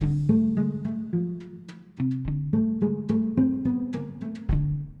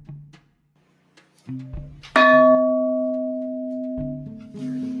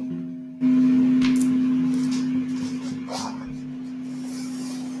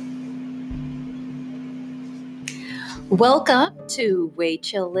Welcome to Way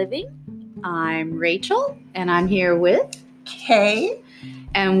Chill Living. I'm Rachel, and I'm here with Kay.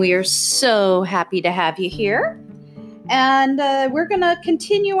 And we are so happy to have you here. And we're going to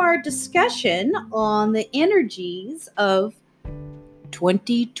continue our discussion on the energies of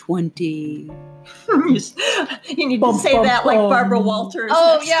 2020. You need to say that like Barbara Walters.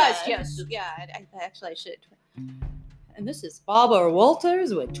 Oh, yes. Yeah, I should. And this is Barbara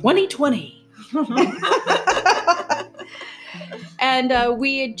Walters with 2020. And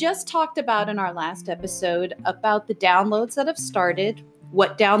we had just talked about in our last episode about the downloads that have started,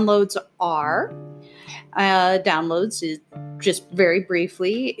 what downloads are. Downloads is just very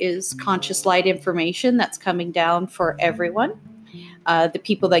briefly is conscious light information that's coming down for everyone. The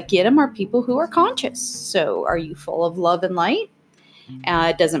people that get them are people who are conscious. So are you full of love and light?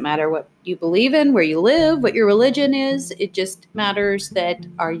 It doesn't matter what you believe in, where you live, what your religion is. It just matters that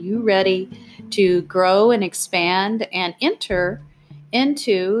are you ready to grow and expand and enter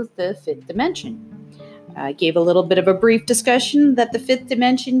into the fifth dimension. I gave a little bit of a brief discussion that the fifth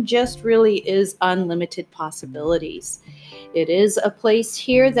dimension just really is unlimited possibilities. It is a place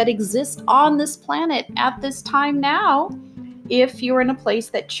here that exists on this planet at this time now, if you're in a place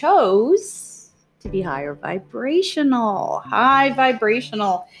that chose to be higher vibrational, high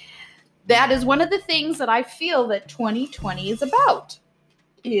vibrational. That is one of the things that I feel that 2020 is about,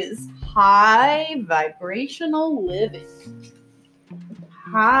 is high vibrational living.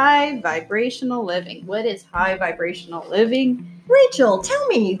 High vibrational living. What is high vibrational living? Rachel, tell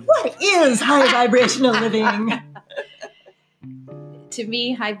me, what is high vibrational living? To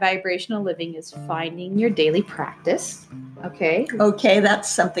me, high vibrational living is finding your daily practice. Okay, that's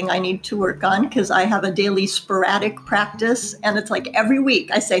something I need to work on because I have a daily sporadic practice, and it's like every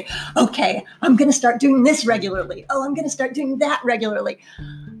week I say, okay, I'm going to start doing this regularly. Oh, I'm going to start doing that regularly.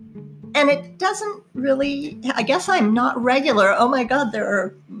 And it doesn't really, I guess I'm not regular. Oh my God, there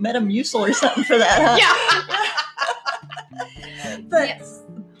are Metamucil or something for that, huh? Yeah.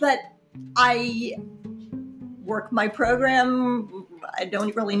 But I work my program. I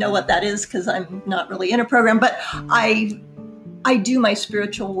don't really know what that is because I'm not really in a program, but I do my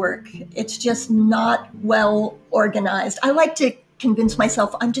spiritual work. It's just not well organized. I like to convince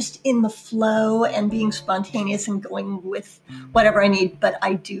myself I'm just in the flow and being spontaneous and going with whatever I need, but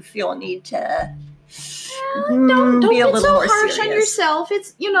I do feel a need to don't be a get little so more harsh serious on yourself.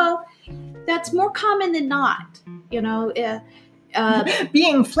 It's, that's more common than not.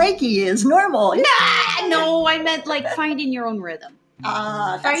 Being flaky is normal. No, I meant like finding your own rrhythm.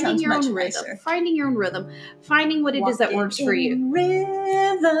 Finding your own rhythm. Finding your own rhythm. Finding what it is that works for you.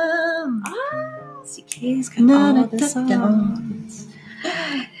 Rhythm. CK's got all the songs.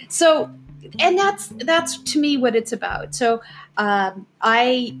 So, and that's to me what it's about. So,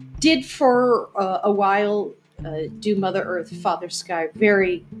 I did for a while do Mother Earth, Father Sky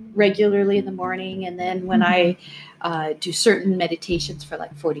very regularly in the morning, and then when I do certain meditations for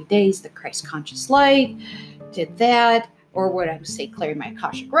like 40 days, the Christ Conscious Light, did that. Or what I would say, clearing my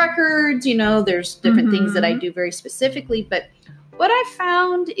Akashic records. There's different things that I do very specifically. But what I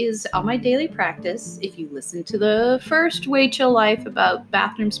found is on my daily practice, if you listen to the first Way Chill Life about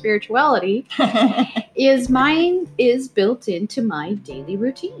bathroom spirituality, is mine is built into my daily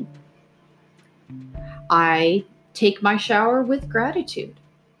routine. I take my shower with gratitude.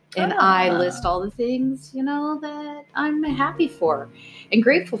 And I list all the things, that I'm happy for and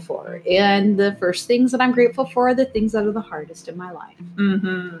grateful for. And the first things that I'm grateful for are the things that are the hardest in my life.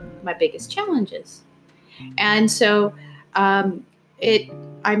 My biggest challenges. And so I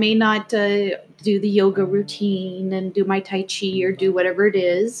may not do the yoga routine and do my Tai Chi or do whatever it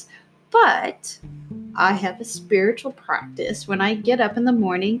is, but I have a spiritual practice when I get up in the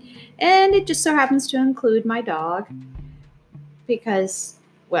morning, and it just so happens to include my dog because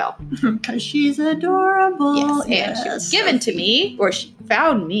she's adorable. Yes, and she was given to me, or she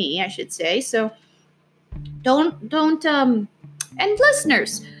found me, I should say. So don't and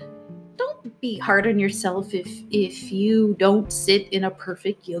listeners, don't be hard on yourself if you don't sit in a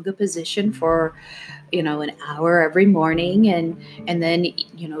perfect yoga position for an hour every morning and then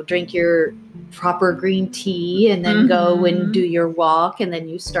drink your proper green tea and then go and do your walk, and then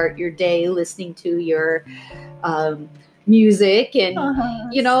you start your day listening to your music and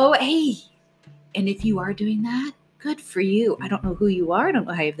hey, and if you are doing that, good for you. I don't know who you are. I don't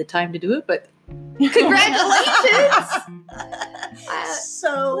know how you have the time to do it, but congratulations.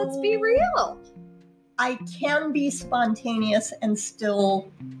 So let's be real. I can be spontaneous and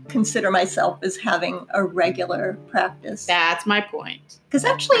still consider myself as having a regular practice. That's my point. Because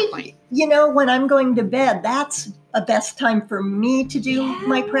That's my actually, point. you know, when I'm going to bed, that's a best time for me to do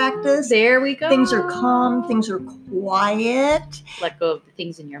my practice. There we go. Things are calm, things are quiet. Let go of the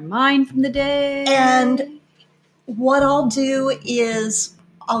things in your mind from the day. And what I'll do is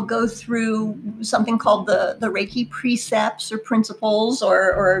I'll go through something called the Reiki precepts or principles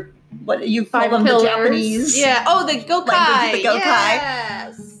or what you call 5 them, pillars. the Japanese. Yeah. Oh, the Gokai. language, the Gokai.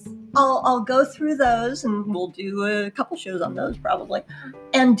 Yes. I'll go through those, and we'll do a couple shows on those probably,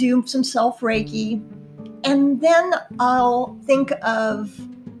 and do some self Reiki, and then I'll think of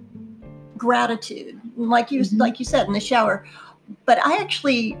gratitude, like you said in the shower. But I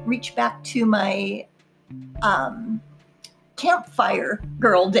actually reach back to my campfire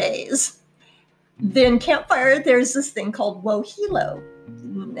girl days. Then campfire, there's this thing called Wohelo,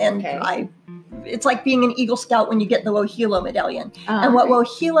 and it's like being an Eagle Scout when you get the Wohelo medallion. And what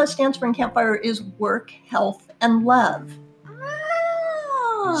Wohelo stands for in campfire is work, health, and love.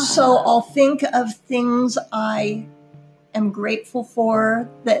 So I'll think of things I am grateful for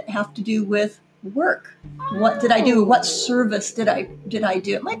that have to do with work. What did I do? What service did I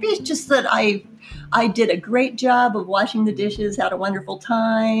do? It might be just that I did a great job of washing the dishes, had a wonderful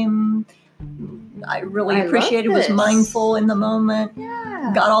time. I really appreciated, was mindful in the moment.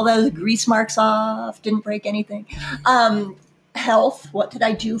 Yeah. Got all those grease marks off, didn't break anything. Health, what did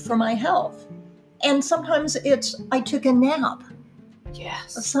I do for my health? And sometimes it's I took a nap.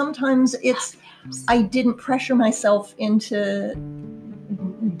 Yes. Sometimes it's I didn't pressure myself into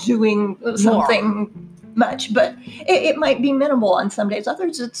doing something much, but it might be minimal on some days.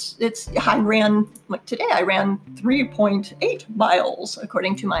 Others, it's I ran, like today, I ran 3.8 miles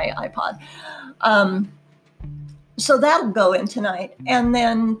according to my iPod. So that'll go in tonight. And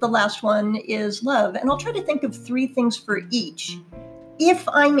then the last one is love. And I'll try to think of 3 things for each. If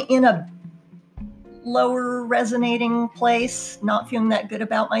I'm in a lower resonating place, not feeling that good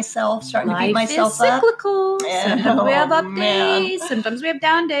about myself, starting to beat myself up. Life is cyclical. Sometimes we have up Man. days. Sometimes we have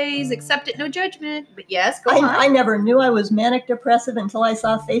down days. Accept it, no judgment. But yes, go on. I never knew I was manic depressive until I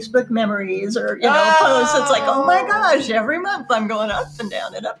saw Facebook memories or posts. It's like, oh my gosh, every month I'm going up and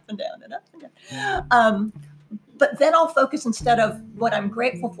down and up and down and up and down. But then I'll focus, instead of what I'm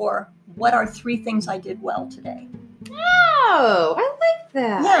grateful for, what are 3 things I did well today? Oh, I like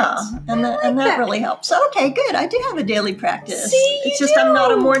that. Yeah, and that really helps. So, okay, good. I do have a daily practice. See, it's just I'm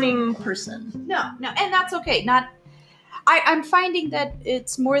not a morning person. No, and that's okay. I'm finding that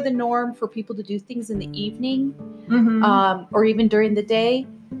it's more the norm for people to do things in the evening, or even during the day.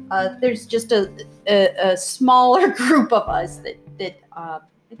 There's just a smaller group of us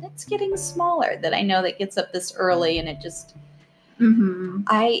that's getting smaller, that I know that gets up this early, and it just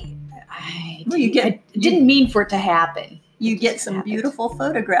I didn't mean for it to happen. You get some beautiful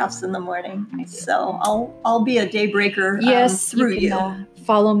photographs in the morning. So I'll be a daybreaker through you.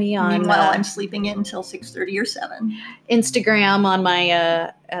 Follow me on. Meanwhile, I'm sleeping in until 6:30 or 7. Instagram on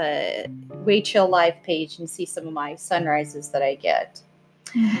my Way Chill Live page, and see some of my sunrises that I get.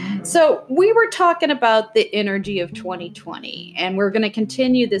 So we were talking about the energy of 2020, and we're going to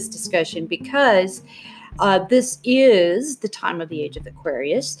continue this discussion because this is the time of the age of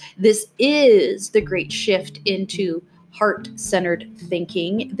Aquarius. This is the great shift into heart-centered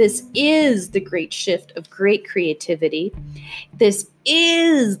thinking. This is the great shift of great creativity. This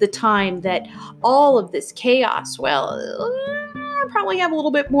is the time that all of this chaos, probably have a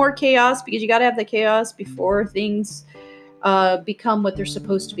little bit more chaos, because you got to have the chaos before things become what they're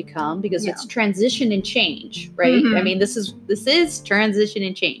supposed to become, because it's transition and change, right? I mean, this is transition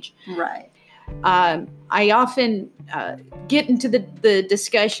and change. Right. I often get into the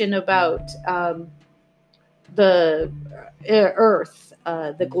discussion about the Earth,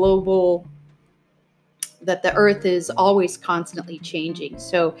 the global, that the Earth is always constantly changing.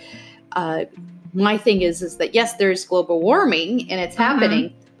 So my thing is that, yes, there's global warming, and it's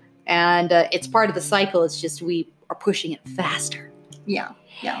happening, and it's part of the cycle. It's just we are pushing it faster. Yeah.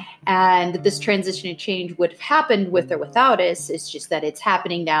 And this transition and change would have happened with or without us. It's just that it's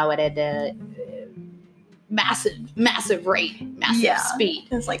happening now at a massive rate, massive speed.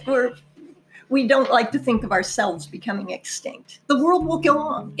 It's like we don't like to think of ourselves becoming extinct. The world will go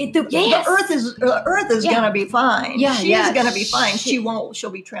on. The Earth is going to be fine. She's going to be fine.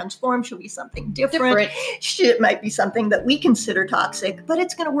 She'll be transformed. She'll be something different. It might be something that we consider toxic, but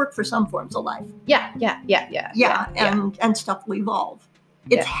it's going to work for some forms of life. Yeah. And stuff will evolve.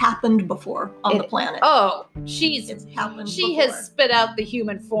 It's happened before on the planet. Oh, It's happened she before. has spit out the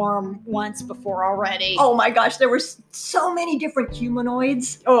human form once before already. Oh my gosh, there were so many different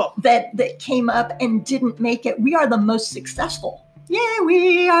humanoids that came up and didn't make it. We are the most successful. Yeah,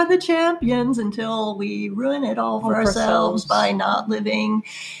 we are the champions until we ruin it all for ourselves by not living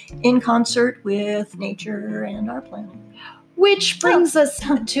in concert with nature and our planet. Which brings us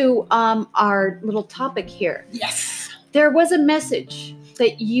to our little topic here. Yes. There was a message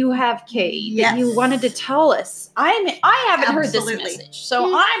that you have, Kate, that you wanted to tell us. I haven't heard this message,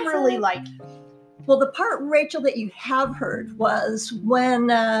 so I'm really like... Well, the part, Rachel, that you have heard was when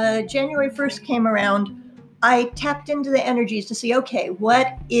January 1st came around, I tapped into the energies to see, okay,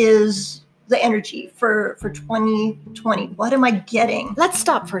 what is the energy for 2020? What am I getting? Let's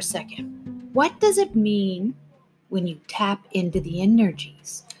stop for a second. What does it mean when you tap into the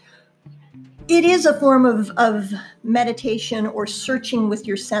energies? It is a form of meditation or searching with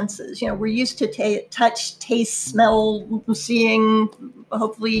your senses. You know, we're used to touch, taste, smell, seeing.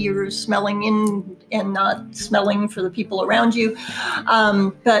 Hopefully you're smelling in and not smelling for the people around you.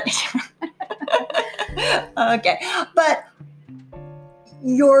 But okay. But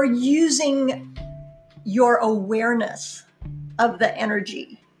you're using your awareness of the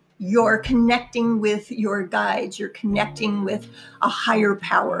energy. You're connecting with your guides. You're connecting with a higher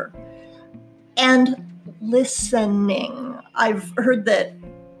power. And listening. I've heard that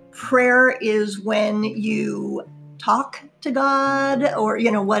prayer is when you talk to God or,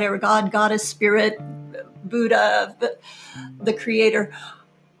 you know, whatever, God, Goddess, Spirit, Buddha, the Creator,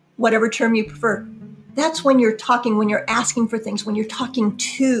 whatever term you prefer. That's when you're talking, when you're asking for things, when you're talking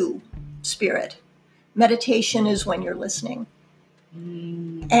to Spirit. Meditation is when you're listening.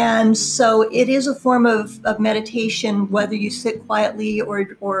 And so it is a form of meditation, whether you sit quietly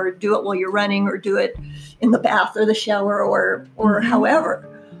or do it while you're running or do it in the bath or the shower or however.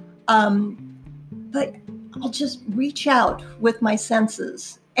 But I'll just reach out with my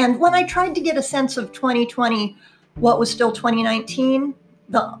senses. And when I tried to get a sense of 2020, what was still 2019,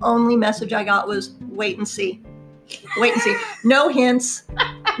 the only message I got was wait and see. Wait and see. No hints.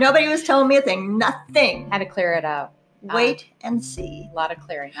 Nobody was telling me a thing. Nothing. Had to clear it out. Wait and see. A lot of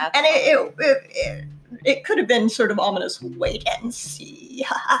clearing. And it could have been sort of ominous. Wait and see.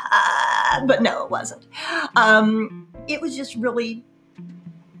 But no, it wasn't. It was just really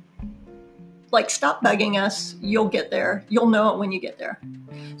like, stop bugging us. You'll get there. You'll know it when you get there.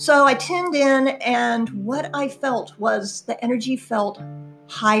 So I tuned in, and what I felt was the energy felt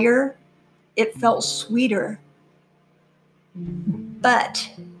higher. It felt sweeter.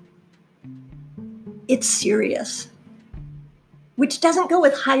 But it's serious. Which doesn't go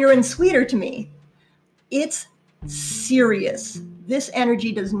with higher and sweeter to me. It's serious. This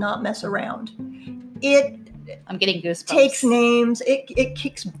energy does not mess around. I'm getting goosebumps. Takes names. It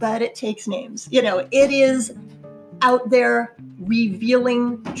kicks butt. It takes names. You know, it is out there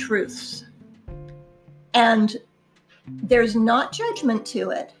revealing truths. And there's not judgment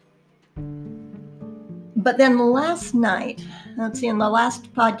to it. But then last night, let's see, in the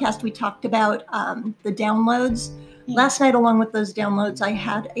last podcast, we talked about the downloads. Last night, along with those downloads, I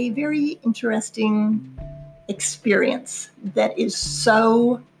had a very interesting experience that is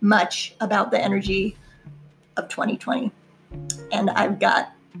so much about the energy of 2020. And I've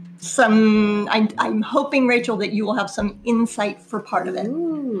got some, I'm hoping, Rachel, that you will have some insight for part of it.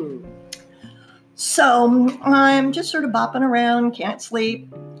 Ooh. So I'm just sort of bopping around, can't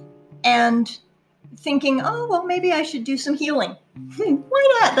sleep, and thinking, oh, well, maybe I should do some healing.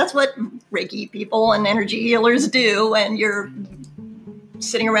 Why not? That's what Reiki people and energy healers do when you're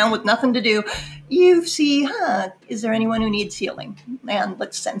sitting around with nothing to do. You see, is there anyone who needs healing? And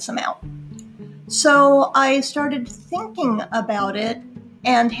let's send some out. So I started thinking about it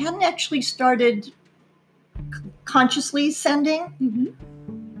and hadn't actually started consciously sending. Mm-hmm.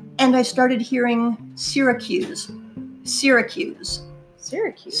 And I started hearing Syracuse, New York? Syracuse.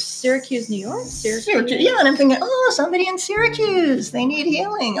 Yeah, and I'm thinking, oh, somebody in Syracuse. They need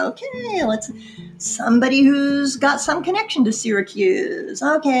healing. Okay, somebody who's got some connection to Syracuse.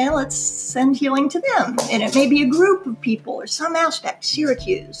 Okay, let's send healing to them. And it may be a group of people or some aspect.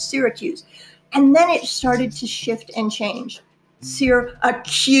 Syracuse. And then it started to shift and change.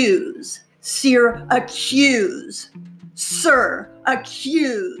 Syracuse.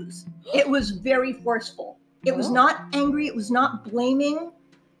 It was very forceful. It was not angry. It was not blaming.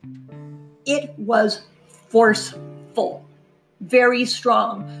 It was forceful, very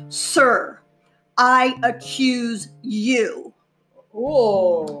strong. Sir, I accuse you.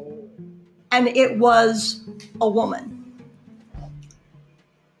 Oh. And it was a woman.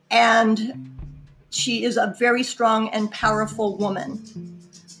 And She is a very strong and powerful woman.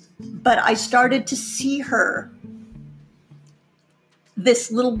 But I started to see her,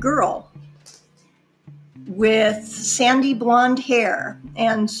 this little girl with sandy blonde hair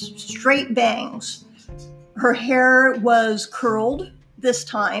and straight bangs. Her hair was curled this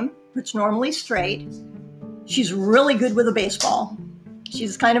time. It's normally straight. She's really good with a baseball.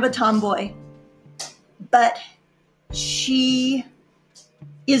 She's kind of a tomboy. But she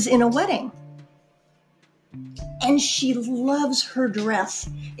is in a wedding. And she loves her dress.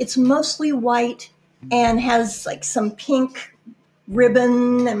 It's mostly white and has like some pink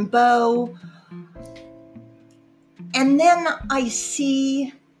ribbon and bow. And then I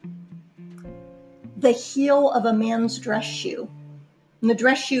see the heel of a man's dress shoe. And the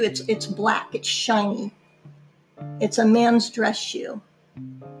dress shoe, it's black, it's shiny. It's a man's dress shoe.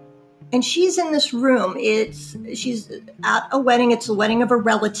 And she's in this room. She's at a wedding. It's a wedding of a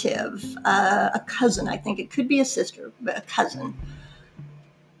relative, a cousin, I think. It could be a sister, but a cousin.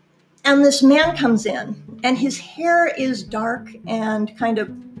 And this man comes in, and his hair is dark and kind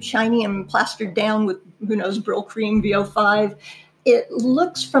of shiny and plastered down with, who knows, Brill Cream VO5. It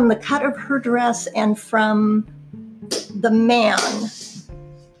looks from the cut of her dress and from the man.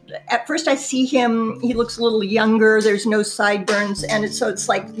 At first I see him, he looks a little younger, there's no sideburns, and so it's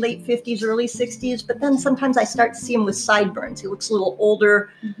like late 50s, early 60s, but then sometimes I start to see him with sideburns. He looks a little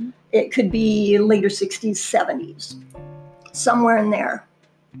older. Mm-hmm. It could be later 60s, 70s, somewhere in there.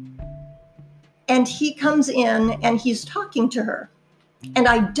 And he comes in and he's talking to her. And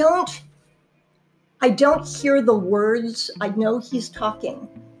I don't hear the words. I know he's talking.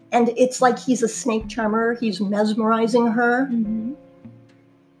 And it's like he's a snake charmer. He's mesmerizing her. Mm-hmm.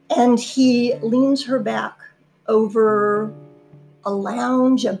 And he leans her back over a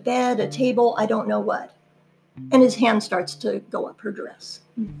lounge, a bed, a table, I don't know what. And his hand starts to go up her dress.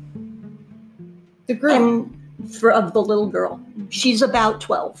 The girl? Of the little girl. She's about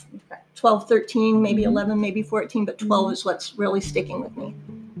 12. Okay. 12, 13, maybe 11, maybe 14, but 12 is what's really sticking with me.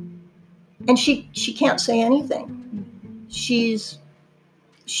 And she can't say anything. She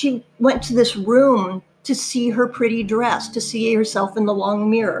went to this room to see her pretty dress, to see herself in the long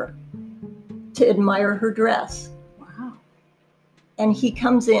mirror, to admire her dress. Wow. And he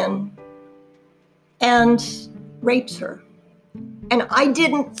comes in and rapes her. And I'm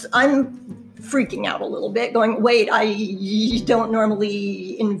freaking out a little bit, going, wait, I don't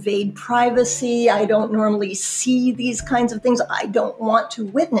normally invade privacy. I don't normally see these kinds of things. I don't want to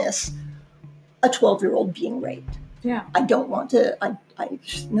witness a 12-year-old being raped. Yeah. I don't want to,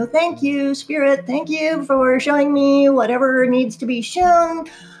 no, thank you, Spirit. Thank you for showing me whatever needs to be shown.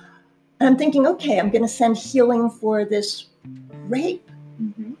 And I'm thinking, okay, I'm going to send healing for this rape.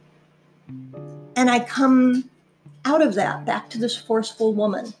 Mm-hmm. And I come out of that back to this forceful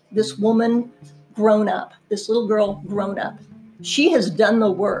woman, this woman grown up, this little girl grown up. She has done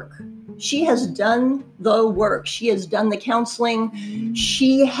the work. She has done the work. She has done the counseling.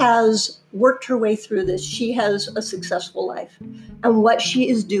 She has worked her way through this. She has a successful life. And what she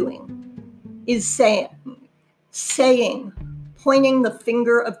is doing is saying, pointing the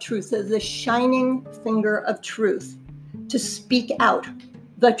finger of truth, the shining finger of truth, to speak out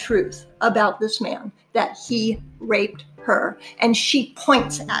the truth about this man, that he raped her. And she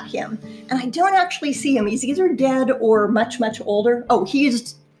points at him. And I don't actually see him. He's either dead or much, much older. Oh,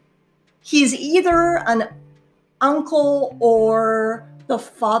 he's either an uncle or the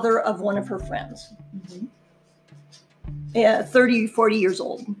father of one of her friends. Mm-hmm. Yeah, 30, 40 years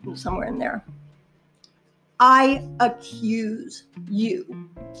old, somewhere in there. I accuse you.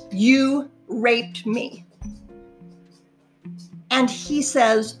 You raped me. And he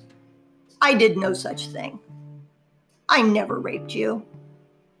says, I did no such thing. I never raped you.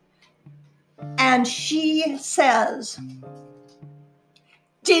 And she says,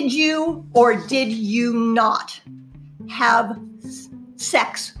 did you or did you not have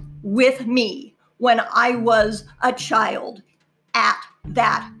sex with me when I was a child at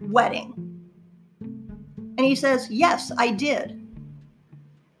that wedding? And he says, yes, I did.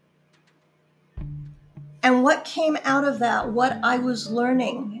 And what came out of that, what I was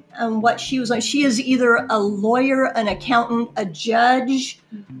learning and what she was like, she is either a lawyer, an accountant, a judge,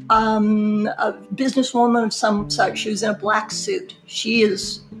 a businesswoman of some sort. She was in a black suit. She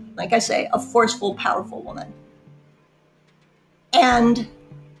is, like I say, a forceful, powerful woman. And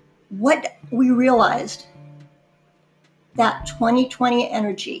what we realized, that 2020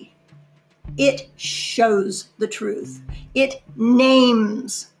 energy, it shows the truth. It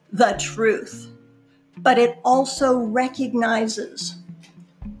names the truth. But it also recognizes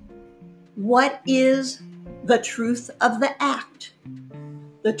what is the truth of the act.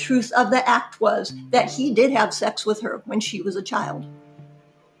 The truth of the act was that he did have sex with her when she was a child.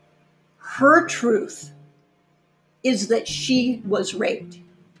 Her truth is that she was raped.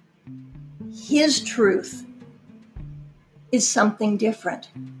 His truth is something different.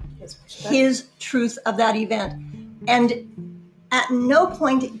 His truth of that event. And at no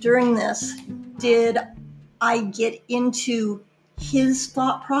point during this did I get into his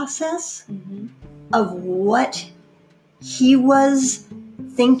thought process of what he was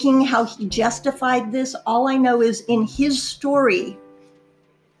thinking, how he justified this. All I know is in his story,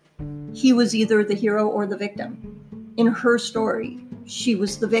 he was either the hero or the victim. In her story, she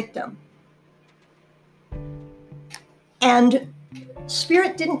was the victim. And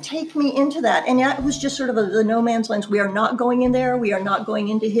Spirit didn't take me into that. And that was just sort of the no man's land. We are not going in there. We are not going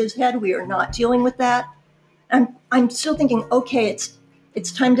into his head. We are not dealing with that. And I'm still thinking, okay,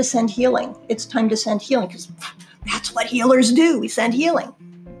 it's time to send healing. It's time to send healing, because that's what healers do. We send healing.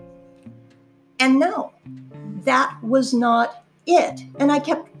 And no, that was not it. And I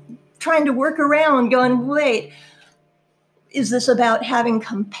kept trying to work around going, wait, is this about having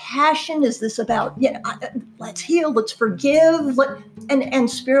compassion? Is this about, let's heal, let's forgive? And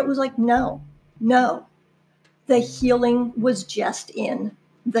Spirit was like, no. The healing was just in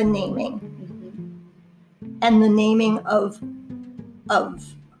the naming. And the naming of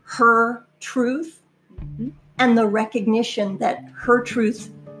her truth, and the recognition that her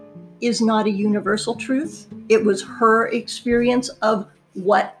truth is not a universal truth. It was her experience of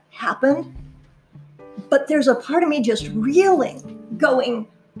what happened. But there's a part of me just reeling, going,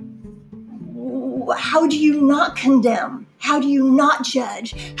 how do you not condemn? How do you not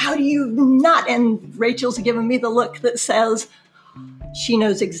judge? How do you not? And Rachel's giving me the look that says she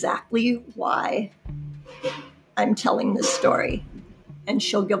knows exactly why I'm telling this story. And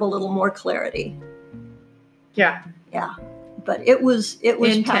she'll give a little more clarity. Yeah. But it was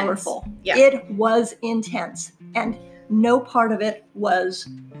intense. Powerful. Yeah. It was intense. And no part of it was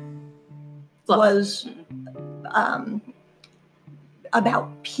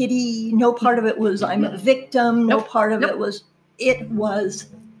about pity. No part of it was I'm a victim. No part of it was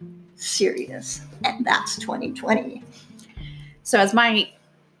serious. And that's 2020. So as my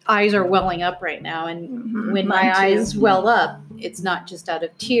eyes are welling up right now, and when my Mine too. eyes well up, it's not just out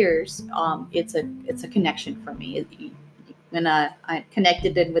of tears. It's a connection for me. When I'm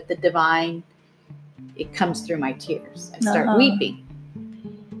connected in with the divine, it comes through my tears. I start weeping.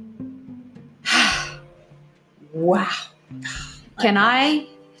 Wow. Can I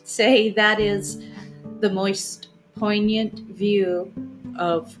say that is the most poignant view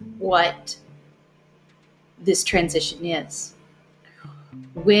of what this transition is?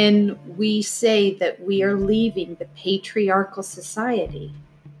 When we say that we are leaving the patriarchal society,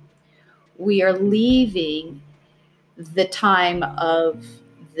 we are leaving the time of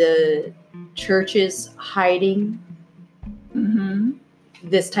the churches hiding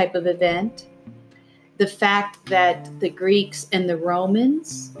this type of event. The fact that the Greeks and the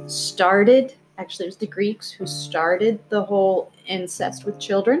Romans started, actually it was the Greeks who started the whole incest with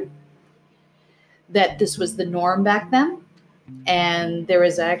children, that this was the norm back then. And there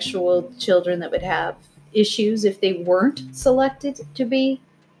was actual children that would have issues if they weren't selected to be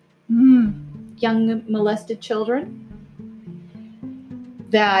young molested children.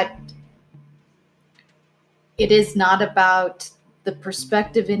 That it is not about the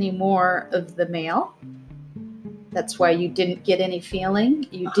perspective anymore of the male. That's why you didn't get any feeling.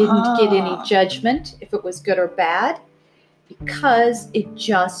 You didn't get any judgment if it was good or bad, because it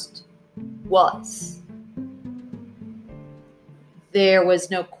just was. There was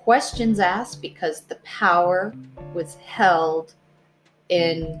no questions asked because the power was held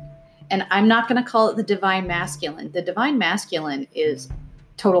in, and I'm not going to call it the divine masculine. The divine masculine is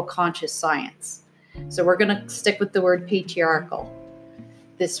total conscious science. So we're going to stick with the word patriarchal.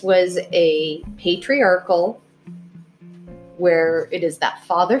 This was a patriarchal where it is that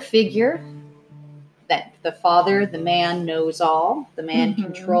father figure, that the father, the man knows all, the man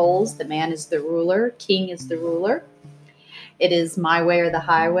controls, the man is the ruler, king is the ruler. It is my way or the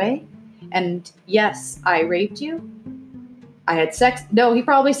highway. And yes, I raped you. I had sex. No, he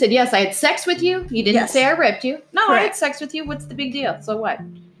probably said, yes, I had sex with you. He didn't say I raped you. No, correct. I had sex with you. What's the big deal? So what?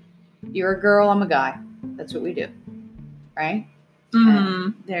 You're a girl, I'm a guy. That's what we do. Right?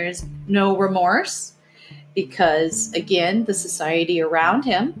 There's no remorse because, again, the society around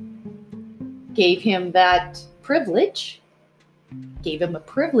him gave him that privilege, gave him a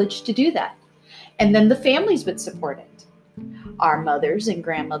privilege to do that. And then the families would support it. Our mothers and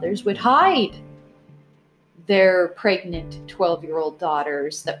grandmothers would hide their pregnant 12-year-old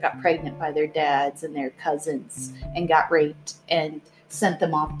daughters that got pregnant by their dads and their cousins and got raped and sent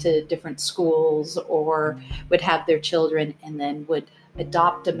them off to different schools or would have their children and then would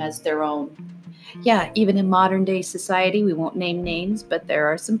adopt them as their own. Yeah, even in modern day society, we won't name names, but there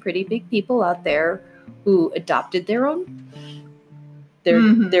are some pretty big people out there who adopted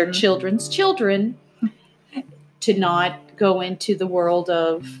their children's children to not go into the world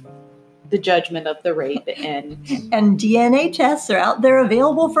of the judgment of the rape. And DNA tests are out there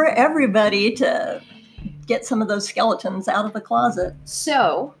available for everybody to get some of those skeletons out of the closet.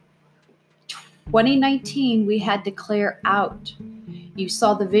 So 2019, we had to clear out. You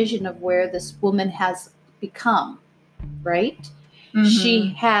saw the vision of where this woman has become, right? Mm-hmm.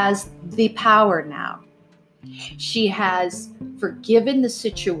 She has the power now. She has forgiven the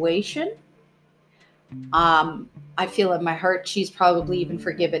situation. I feel in my heart she's probably even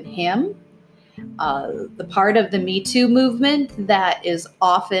forgiven him. The part of the Me Too movement that is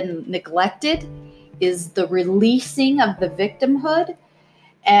often neglected is the releasing of the victimhood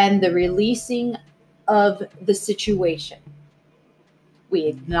and the releasing of the situation. We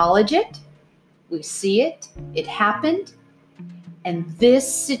acknowledge it, we see it, it happened, and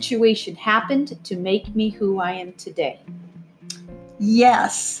this situation happened to make me who I am today.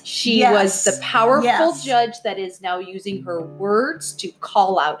 Yes. She was the powerful judge that is now using her words to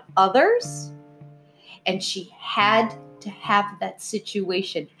call out others, and she had to have that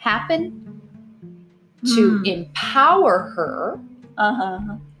situation happen to empower her.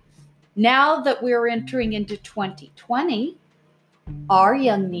 Now that we're entering into 2020, our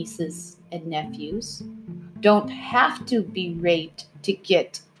young nieces and nephews don't have to be raped to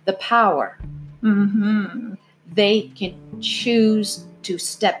get the power. Mm-hmm. They can choose to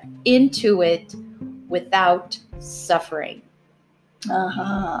step into it without suffering.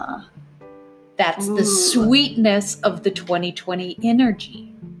 That's the sweetness of the 2020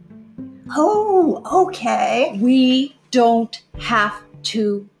 energy. Oh, okay. We don't have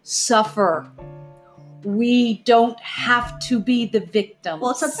to suffer. We don't have to be the victims.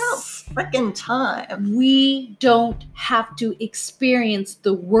 Well, it's about frickin' time. We don't have to experience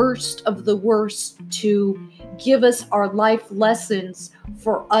the worst of the worst to give us our life lessons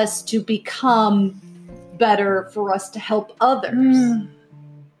for us to become better, for us to help others.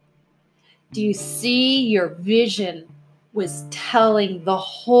 Do you see your vision was telling the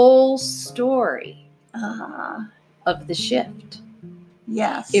whole story of the shift?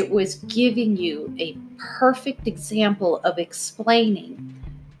 Yes. It was giving you a perfect example of explaining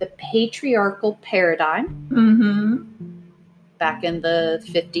the patriarchal paradigm back in the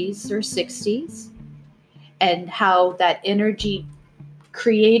 50s or 60s, and how that energy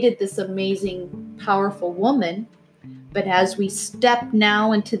created this amazing, powerful woman. But as we step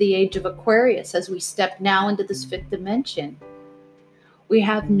now into the age of Aquarius, as we step now into this fifth dimension, we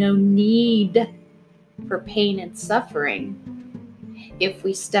have no need for pain and suffering if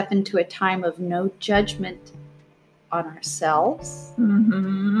we step into a time of no judgment on ourselves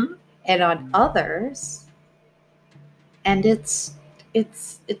and on others. And it's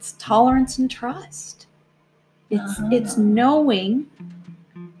tolerance and trust. It's knowing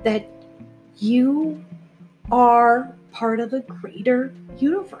that you are part of a greater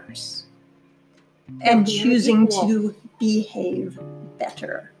universe. And choosing to behave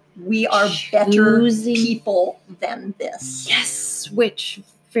better. We are better people than this. Yes, which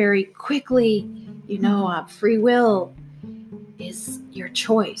very quickly, free will is your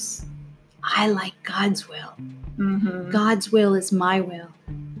choice. I like God's will. God's will is my will.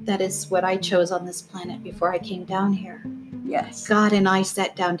 That is what I chose on this planet before I came down here. Yes. God and I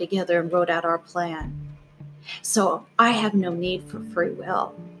sat down together and wrote out our plan. So I have no need for free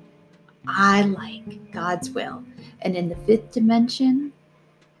will. I like God's will. And in the fifth dimension,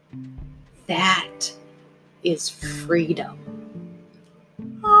 that is freedom.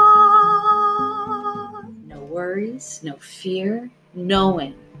 No worries, no fear,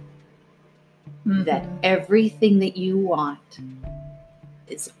 knowing that everything that you want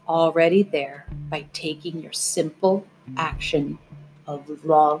is already there by taking your simple action of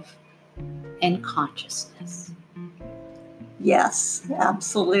love and consciousness. Yes,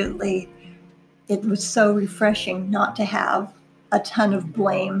 absolutely. It was so refreshing not to have a ton of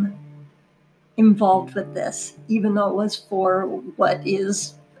blame involved with this, even though it was for what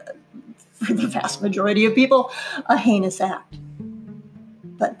is, for the vast majority of people, a heinous act.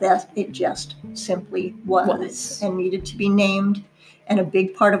 But that it just simply was and needed to be named. And a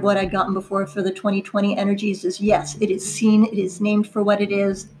big part of what I'd gotten before for the 2020 energies is, yes, it is seen, it is named for what it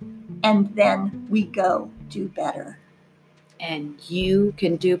is, and then we go do better. And you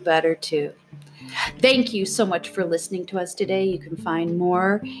can do better too. Thank you so much for listening to us today. You can find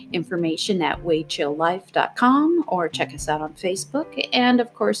more information at waychilllife.com or check us out on Facebook. And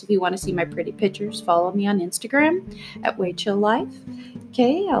of course, if you want to see my pretty pictures, follow me on Instagram at waychilllife.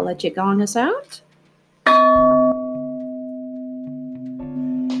 Okay, I'll let you gong us out.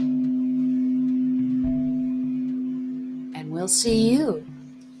 And we'll see you.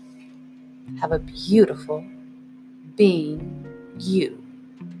 Have a beautiful being you.